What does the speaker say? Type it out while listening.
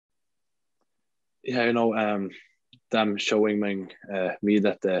Yeah, them showing me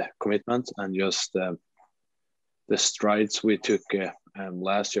that the commitment and just the strides we took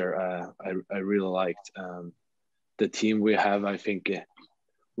last year, I really liked. The team we have, I think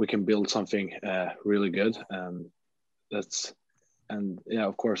we can build something really good. That's and yeah,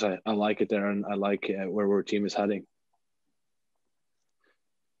 of course, I like it there, and I like where our team is heading.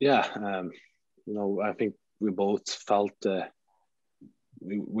 Yeah, I think we both felt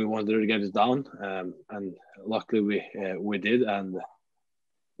we wanted to get it down, and luckily we did. And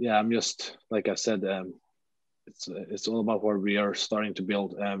yeah, I'm just like I said, it's all about where we are starting to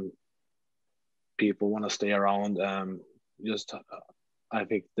build. People want to stay around. Just I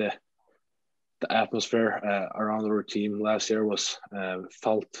think the atmosphere around our team last year was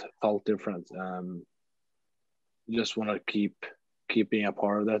felt different. Just want to keep being a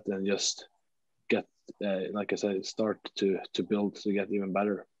part of that and just get like I said, start to build to get even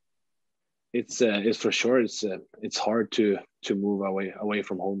better. It's for sure it's hard to move away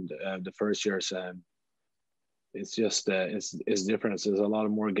from home the first years. It's just it's different. There's a lot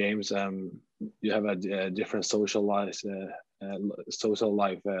of more games. You have a different social life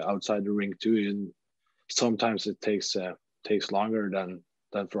outside the ring too, and sometimes it takes longer than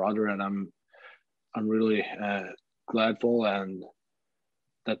for other. And I'm really gladful and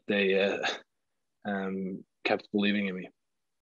that they kept believing in me.